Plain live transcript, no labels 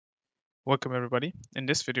Welcome everybody. In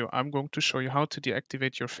this video, I'm going to show you how to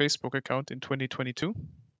deactivate your Facebook account in 2022.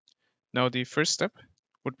 Now, the first step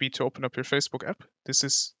would be to open up your Facebook app. This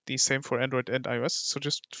is the same for Android and iOS, so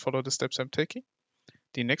just follow the steps I'm taking.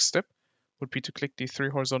 The next step would be to click the three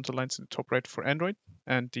horizontal lines in the top right for Android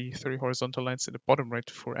and the three horizontal lines in the bottom right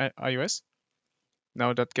for iOS.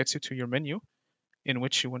 Now that gets you to your menu in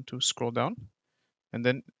which you want to scroll down, and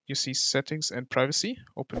then you see settings and privacy.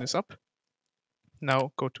 Open this up.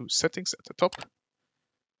 Now go to settings at the top.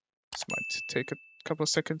 This might take a couple of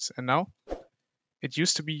seconds. And now it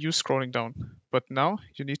used to be you scrolling down, but now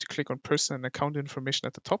you need to click on personal and account information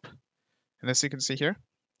at the top. And as you can see here,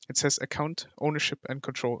 it says account ownership and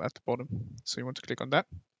control at the bottom. So you want to click on that,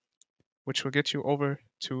 which will get you over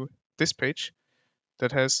to this page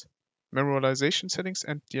that has memorialization settings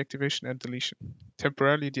and deactivation and deletion.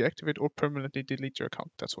 Temporarily deactivate or permanently delete your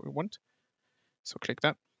account. That's what we want. So click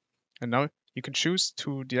that. And now you can choose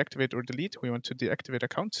to deactivate or delete. We want to deactivate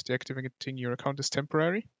account. Deactivating your account is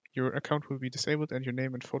temporary. Your account will be disabled and your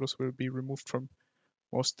name and photos will be removed from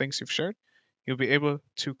most things you've shared. You'll be able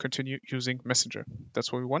to continue using Messenger.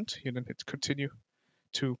 That's what we want. You then hit continue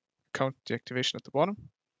to account deactivation at the bottom.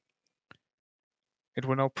 It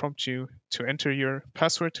will now prompt you to enter your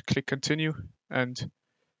password, click continue, and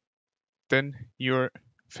then your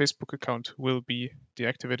Facebook account will be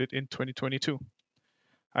deactivated in 2022.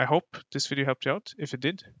 I hope this video helped you out. If it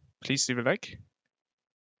did, please leave a like.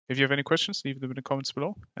 If you have any questions, leave them in the comments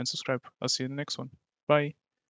below and subscribe. I'll see you in the next one. Bye.